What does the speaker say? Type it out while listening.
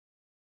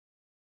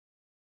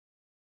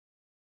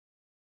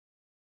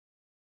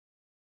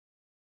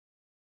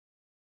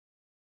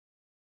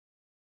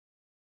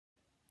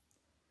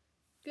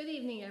Good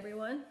evening,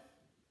 everyone.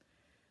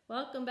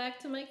 Welcome back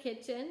to my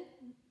kitchen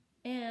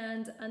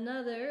and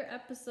another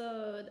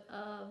episode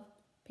of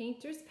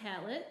Painter's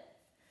Palette.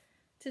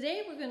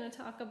 Today we're going to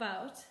talk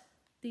about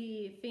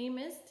the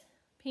famous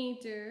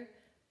painter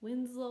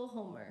Winslow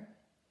Homer.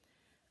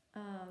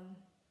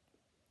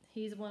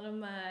 He's one of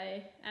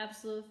my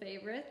absolute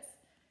favorites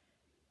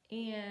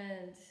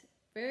and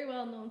very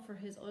well known for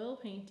his oil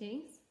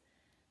paintings,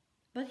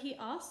 but he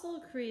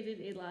also created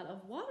a lot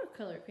of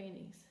watercolor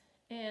paintings.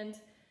 And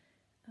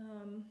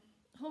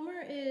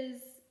Homer is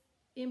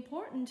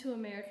important to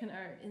American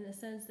art in the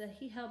sense that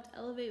he helped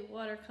elevate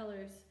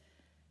watercolors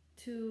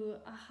to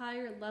a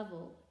higher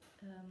level.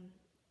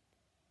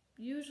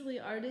 Usually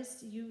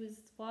artists use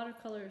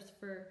watercolors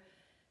for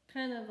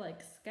kind of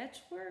like sketch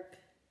work,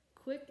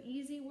 quick,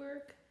 easy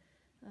work,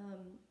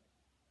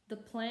 the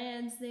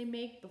plans they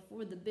make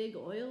before the big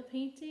oil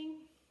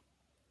painting.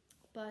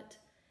 But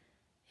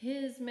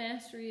his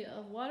mastery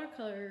of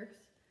watercolors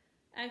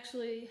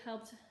actually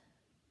helped,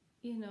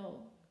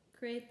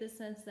 create the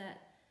sense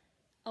that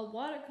a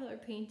watercolor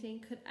painting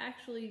could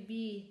actually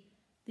be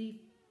the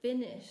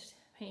finished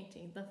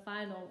painting, the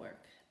final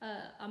work,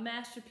 a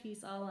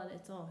masterpiece all on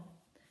its own.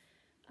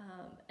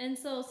 And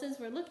so since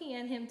we're looking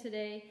at him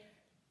today,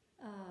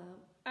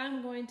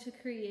 I'm going to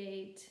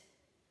create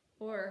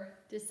or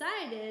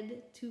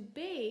decided to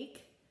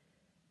bake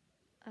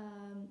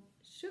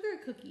sugar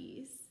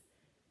cookies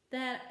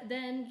that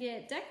then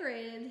get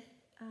decorated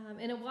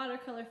in a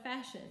watercolor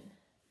fashion.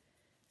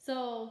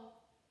 So,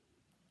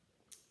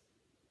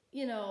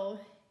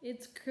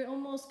 it's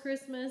almost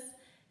Christmas.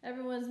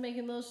 Everyone's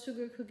making those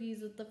sugar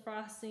cookies with the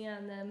frosting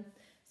on them.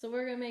 So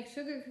we're gonna make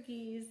sugar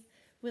cookies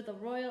with a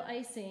royal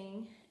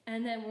icing,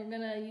 and then we're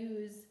gonna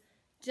use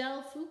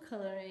gel food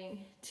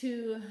coloring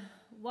to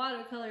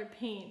watercolor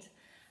paint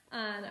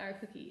on our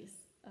cookies.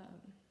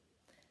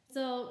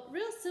 So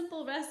real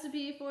simple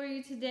recipe for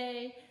you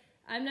today.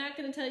 I'm not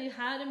gonna tell you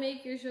how to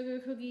make your sugar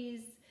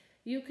cookies.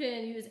 You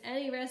can use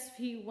any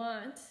recipe you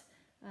want.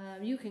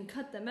 You can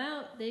cut them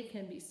out. They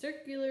can be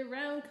circular,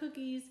 round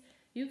cookies.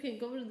 You can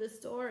go to the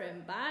store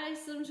and buy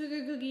some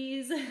sugar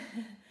cookies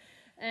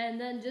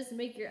and then just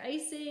make your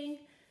icing.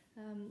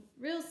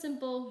 Real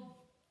simple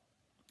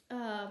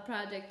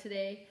project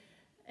today.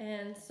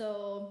 And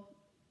so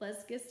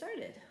let's get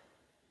started.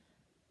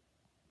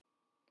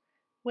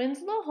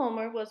 Winslow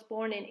Homer was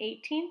born in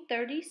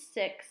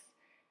 1836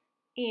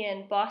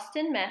 in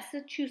Boston,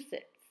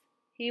 Massachusetts.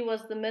 He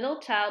was the middle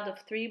child of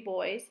 3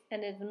 boys,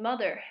 and his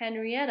mother,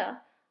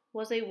 Henrietta,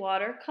 was a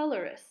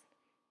watercolorist.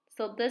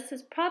 So this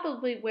is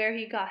probably where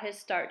he got his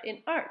start in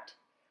art.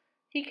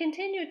 He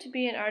continued to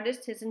be an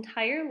artist his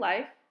entire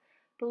life,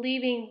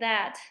 believing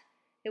that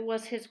it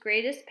was his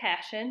greatest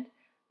passion,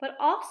 but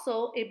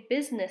also a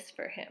business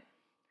for him.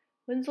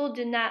 Winslow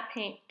did not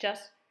paint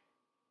just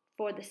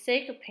for the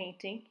sake of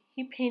painting.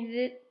 He painted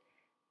it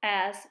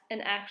as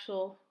an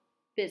actual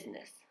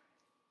business.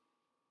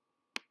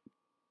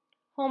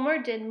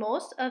 Homer did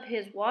most of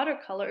his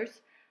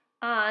watercolors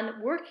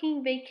on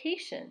working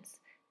vacations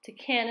to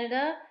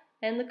Canada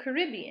and the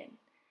Caribbean.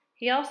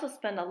 He also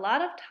spent a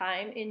lot of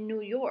time in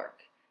New York,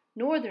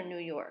 northern New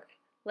York,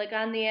 like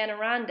on the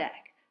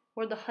Adirondack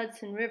or the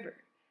Hudson River.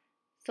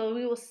 So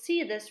we will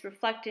see this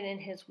reflected in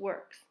his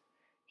works.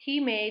 He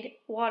made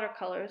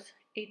watercolors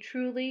a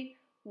truly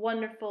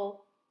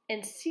wonderful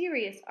and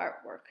serious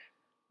artwork.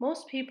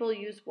 Most people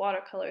use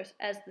watercolors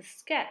as the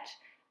sketch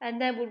and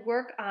then would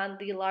work on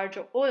the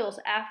larger oils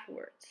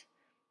afterwards.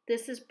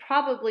 This is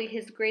probably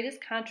his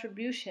greatest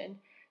contribution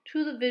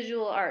to the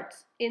visual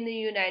arts in the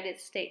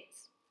United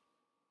States.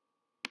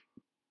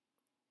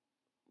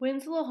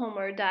 Winslow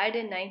Homer died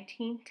in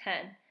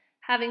 1910,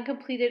 having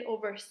completed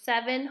over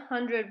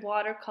 700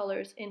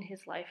 watercolors in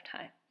his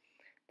lifetime.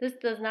 This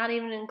does not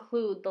even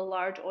include the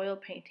large oil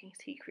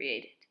paintings he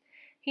created.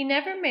 He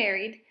never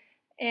married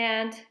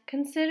and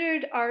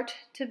considered art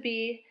to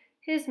be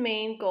his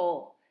main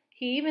goal.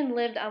 He even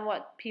lived on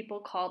what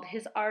people called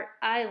his art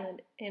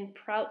island in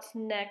Prout's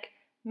Neck,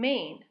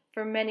 Maine,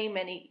 for many,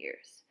 many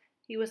years.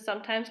 He was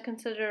sometimes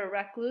considered a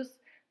recluse,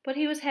 but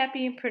he was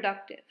happy and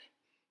productive.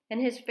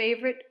 And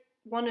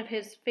one of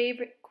his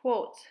favorite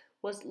quotes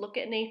was, "Look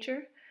at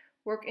nature,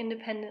 work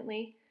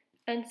independently,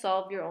 and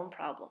solve your own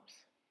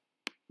problems."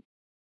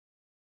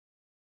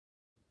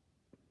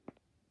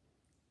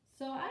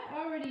 So I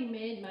already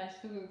made my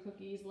sugar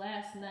cookies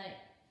last night.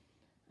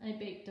 I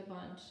baked a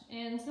bunch.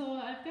 And so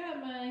I've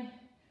got my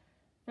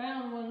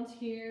brown ones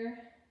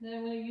here that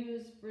I'm going to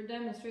use for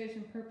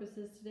demonstration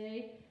purposes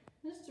today.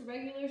 Just a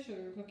regular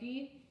sugar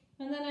cookie.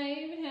 And then I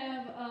even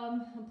have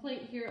a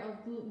plate here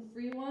of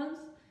gluten-free ones.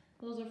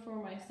 Those are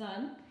for my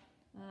son.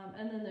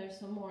 And then there's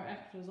some more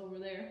extras over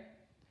there.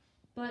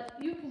 But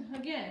you can,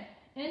 again,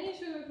 any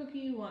sugar cookie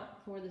you want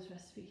for this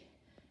recipe.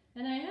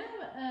 And I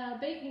have a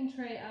baking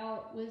tray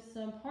out with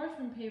some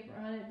parchment paper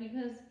on it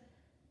because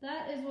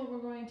that is what we're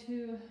going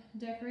to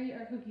decorate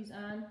our cookies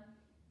on.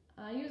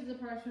 I use the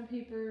parchment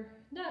paper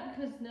not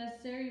because it's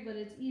necessary, but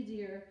it's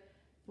easier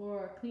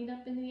for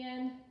cleanup in the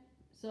end.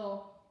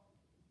 So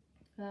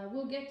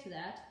we'll get to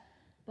that.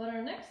 But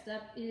our next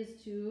step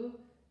is to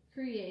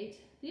create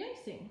the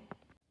icing.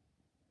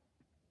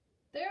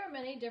 There are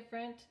many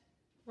different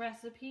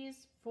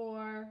recipes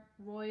for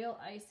royal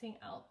icing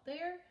out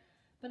there,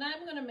 but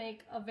I'm going to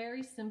make a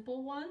very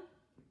simple one.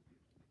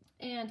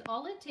 And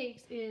all it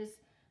takes is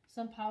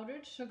some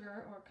powdered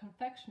sugar or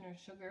confectioner's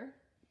sugar,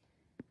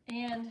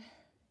 and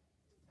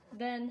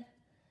then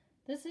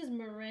this is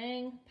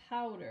meringue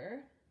powder,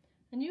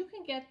 and you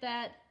can get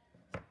that.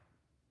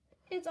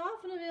 It's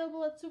often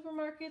available at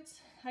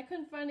supermarkets. I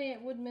couldn't find it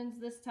at Woodman's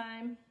this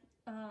time,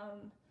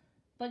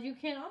 but you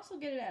can also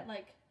get it at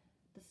like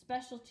the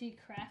specialty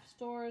craft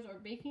stores or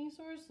baking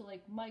stores, so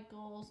like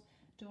Michael's,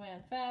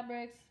 Joanne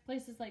Fabrics,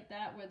 places like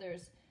that where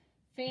there's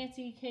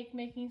fancy cake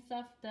making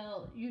stuff.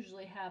 They'll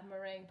usually have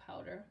meringue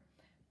powder.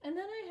 And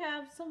then I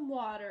have some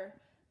water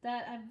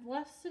that I've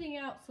left sitting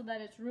out so that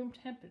it's room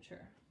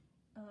temperature.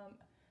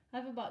 I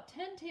have about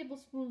 10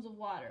 tablespoons of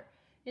water.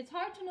 It's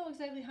hard to know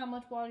exactly how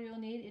much water you'll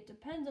need. It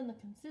depends on the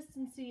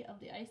consistency of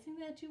the icing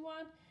that you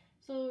want.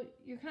 So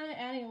you're kind of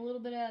adding a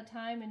little bit at a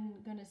time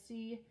and going to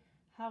see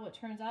how it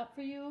turns out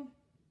for you.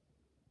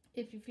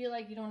 If you feel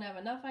like you don't have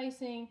enough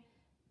icing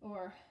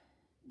or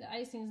the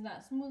icing is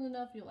not smooth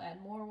enough, you'll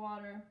add more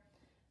water.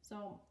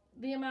 So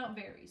the amount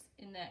varies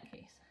in that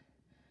case.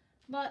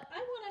 But I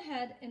went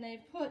ahead and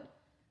I put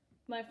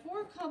my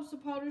 4 cups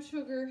of powdered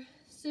sugar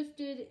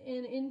sifted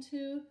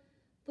into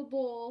the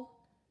bowl.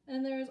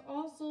 And there's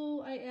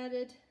also, I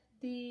added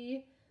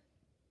the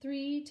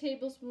 3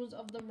 tablespoons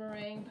of the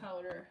meringue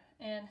powder.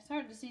 And it's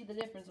hard to see the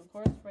difference, of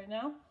course, right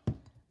now.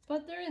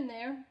 But they're in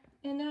there.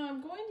 And now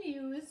I'm going to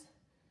use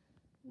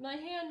my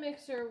hand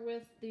mixer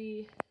with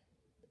the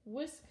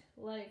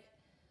whisk-like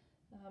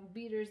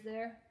beaters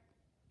there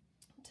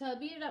to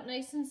beat it up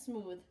nice and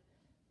smooth.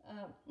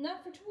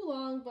 Not for too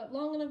long, but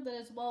long enough that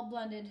it's well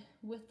blended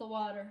with the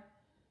water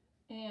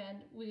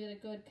and we get a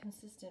good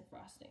consistent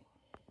frosting.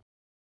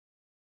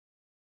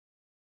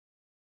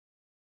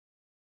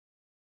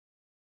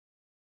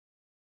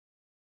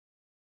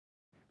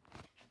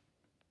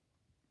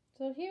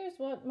 So here's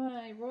what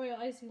my royal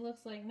icing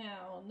looks like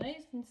now.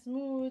 Nice and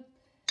smooth,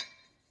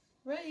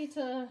 ready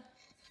to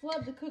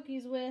flood the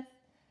cookies with.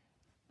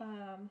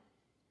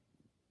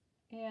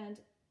 And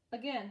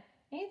again,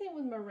 anything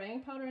with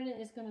meringue powder in it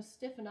is going to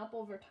stiffen up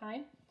over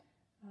time.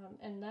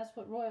 And that's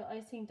what royal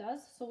icing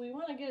does. So we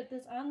want to get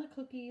this on the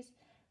cookies,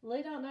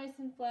 laid out nice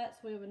and flat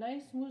so we have a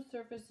nice smooth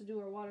surface to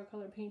do our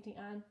watercolor painting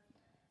on.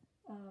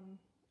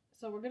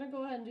 So we're going to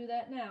go ahead and do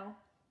that now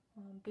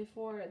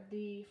before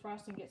the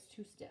frosting gets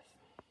too stiff.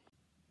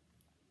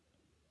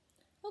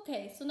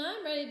 Okay, so now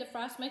I'm ready to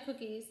frost my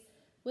cookies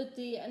with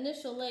the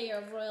initial layer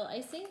of royal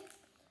icing.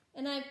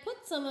 And I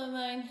put some of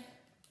mine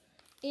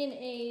in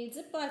a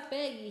Ziploc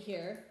baggie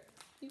here.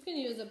 You can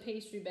use a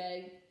pastry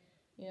bag,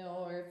 you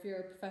know, or if you're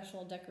a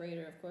professional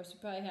decorator, of course, you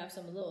probably have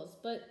some of those.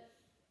 But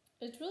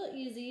it's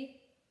really easy,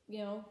 you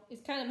know,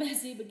 it's kind of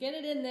messy, but get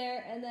it in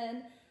there. And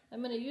then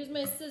I'm going to use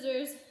my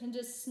scissors and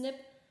just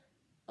snip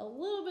a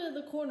little bit of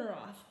the corner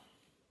off.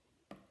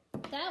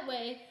 That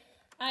way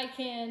I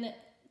can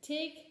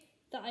take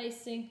the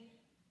icing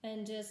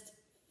and just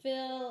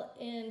fill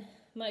in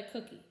my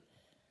cookie.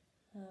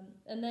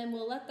 And then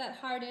we'll let that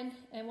harden,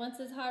 and once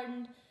it's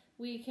hardened,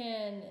 we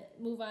can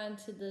move on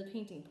to the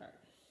painting part.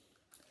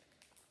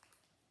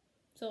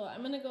 So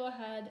I'm going to go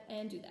ahead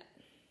and do that.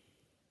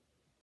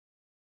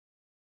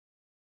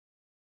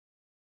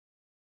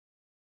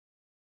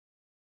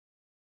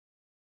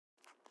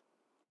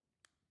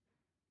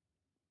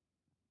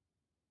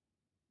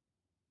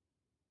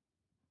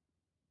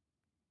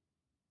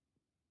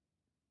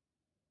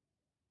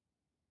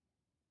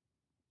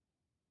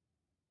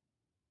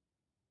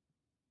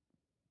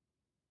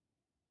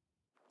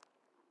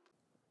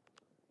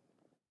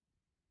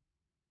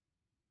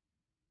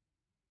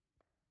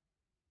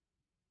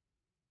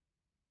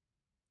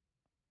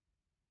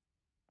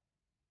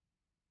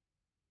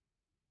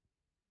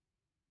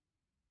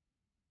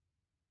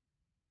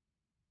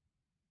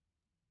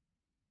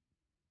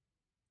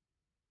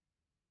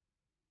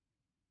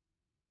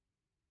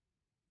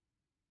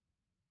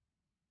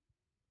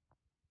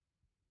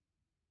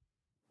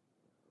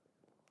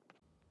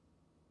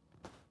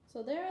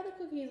 So there are the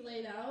cookies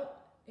laid out,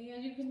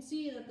 and you can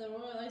see that the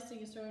royal icing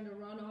is starting to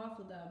run off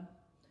of them.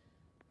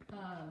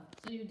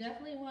 So you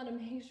definitely want to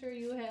make sure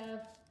you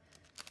have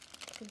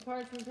some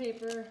parchment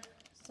paper,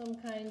 some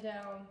kind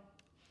down,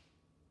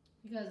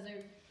 because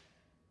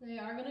they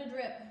are going to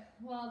drip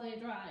while they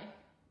dry.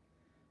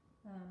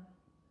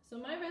 So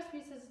my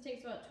recipe says it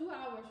takes about 2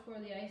 hours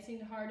for the icing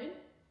to harden.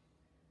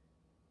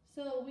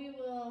 So we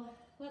will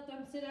let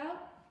them sit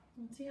out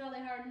and see how they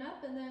harden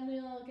up, and then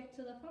we'll get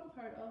to the fun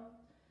part of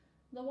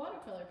the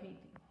watercolor painting.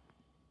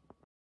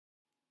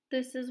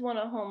 This is one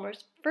of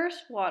Homer's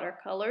first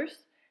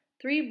watercolors,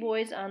 Three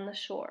Boys on the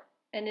Shore,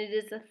 and it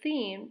is a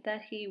theme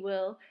that he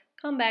will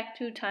come back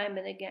to time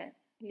and again.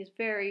 He's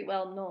very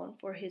well known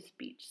for his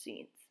beach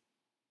scenes.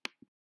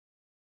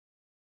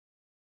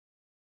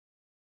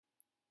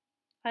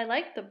 I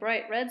like the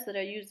bright reds that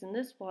are used in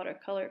this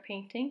watercolor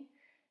painting.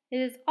 It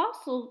is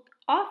also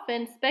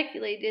often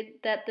speculated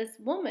that this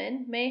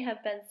woman may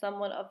have been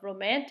someone of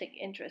romantic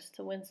interest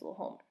to Winslow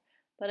Homer,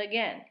 but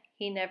again,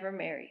 he never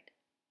married.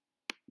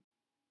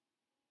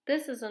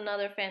 This is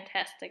another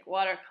fantastic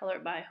watercolor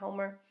by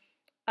Homer.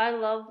 I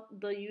love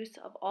the use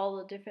of all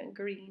the different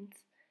greens,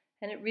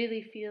 and it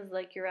really feels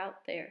like you're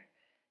out there.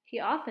 He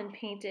often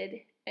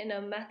painted in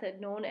a method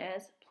known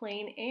as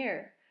plein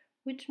air,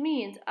 which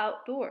means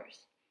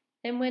outdoors.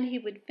 And when he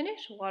would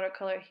finish a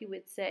watercolor, he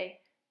would say,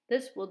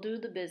 "This will do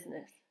the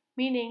business,"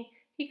 meaning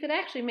he could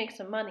actually make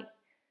some money.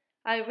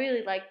 I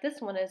really like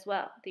this one as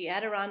well, the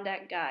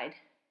Adirondack Guide.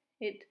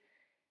 It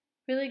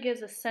really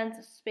gives a sense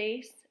of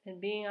space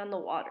and being on the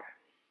water.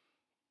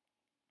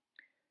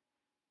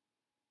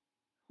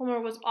 Homer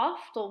was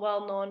also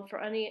well known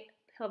for any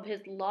of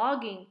his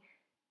logging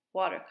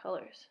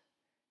watercolors.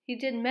 He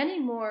did many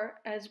more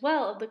as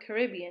well of the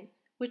Caribbean,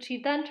 which he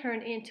then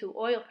turned into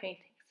oil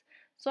paintings,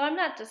 so I'm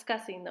not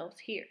discussing those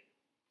here.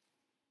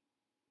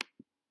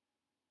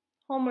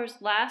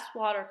 Homer's last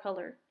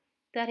watercolor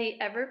that he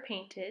ever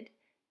painted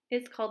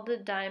is called the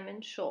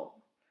Diamond Shoal.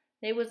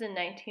 It was in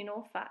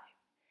 1905.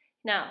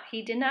 Now,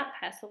 he did not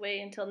pass away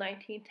until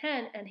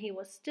 1910, and he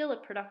was still a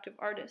productive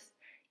artist.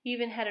 He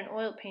even had an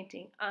oil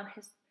painting on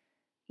his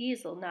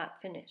easel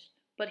not finished,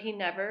 but he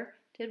never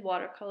did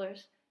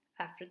watercolors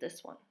after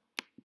this one.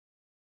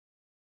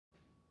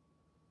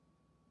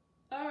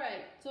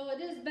 Alright, so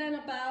it has been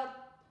about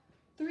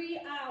 3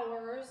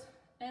 hours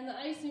and the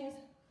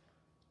icing's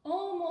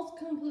almost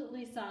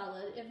completely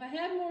solid. If I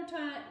had more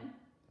time,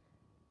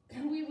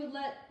 we would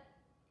let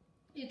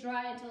it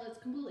dry until it's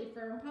completely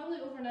firm. Probably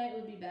overnight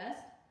would be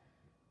best.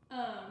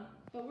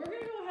 But we're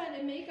going to go ahead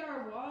and make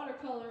our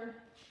watercolor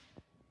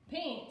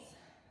paints,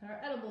 our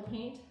edible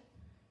paint.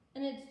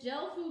 And it's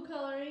gel food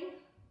coloring.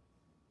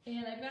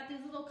 And I've got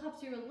these little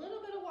cups here with a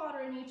little bit of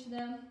water in each of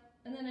them.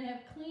 And then I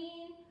have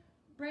clean,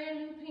 brand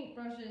new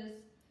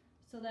paintbrushes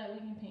so that we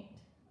can paint.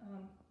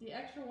 The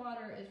extra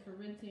water is for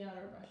rinsing out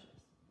our brushes.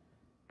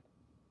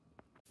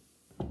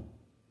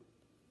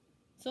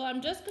 So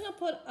I'm just going to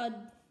put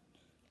a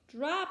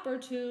drop or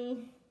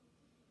two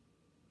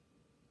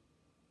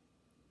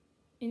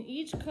in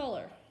each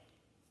color.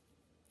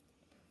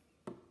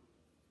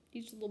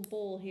 Each little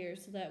bowl here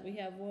so that we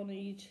have one of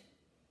each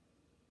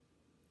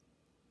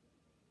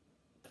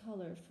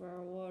color for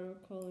our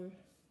watercolor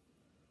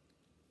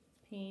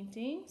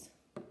paintings.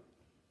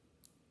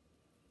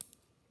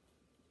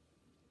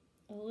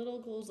 A little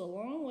goes a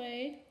long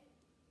way.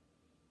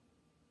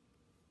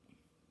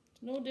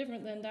 It's no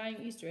different than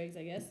dyeing Easter eggs,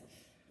 I guess.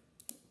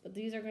 But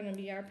these are going to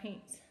be our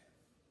paints.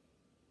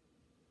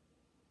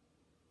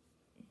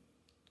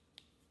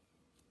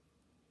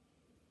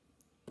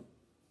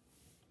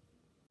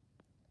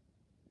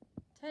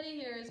 Teddy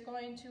here is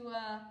going to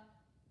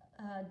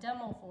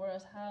demo for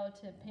us how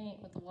to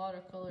paint with the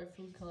watercolor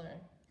food coloring.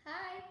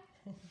 Hi.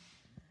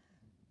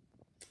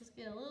 Just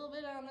get a little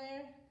bit on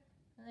there,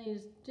 and then you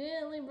just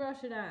gently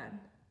brush it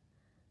on.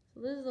 So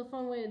this is a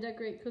fun way to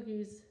decorate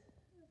cookies.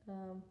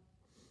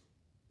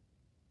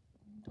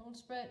 Don't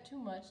spread it too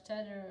much,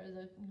 Ted,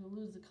 or you'll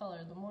lose the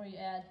color. The more you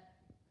add,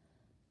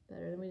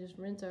 better. Then we just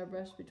rinse our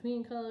brush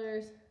between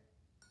colors.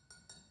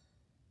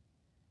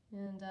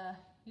 And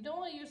you don't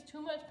want to use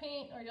too much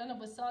paint or you end up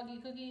with soggy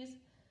cookies.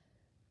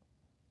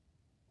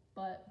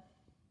 But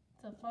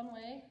it's a fun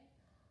way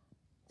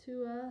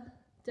to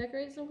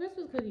decorate some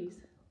Christmas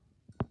cookies.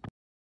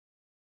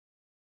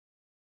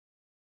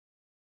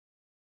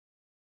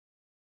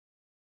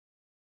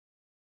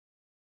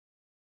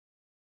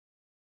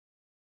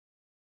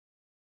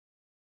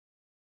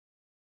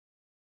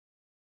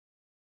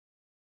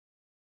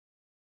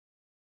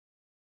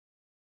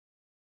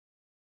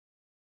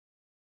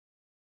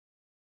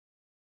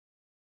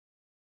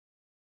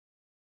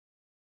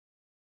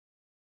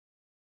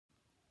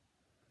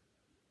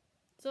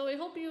 So we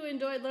hope you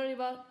enjoyed learning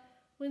about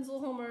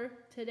Winslow Homer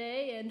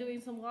today and doing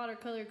some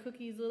watercolor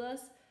cookies with us.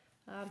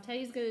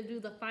 Teddy's going to do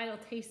the final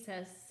taste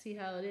test, see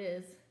how it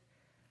is.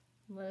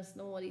 And let us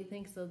know what he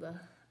thinks of the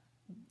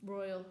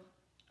royal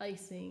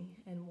icing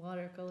and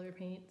watercolor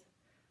paint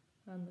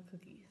on the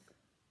cookies.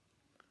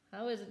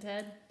 How is it,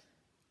 Ted?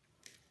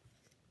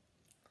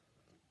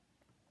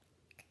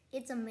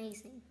 It's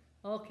amazing.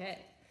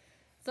 Okay.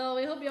 So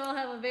we hope you all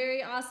have a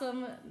very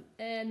awesome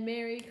and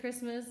Merry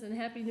Christmas and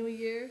Happy New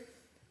Year.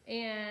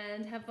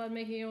 And have fun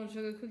making your own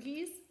sugar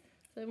cookies.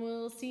 And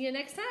we'll see you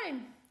next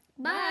time.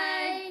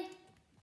 Bye.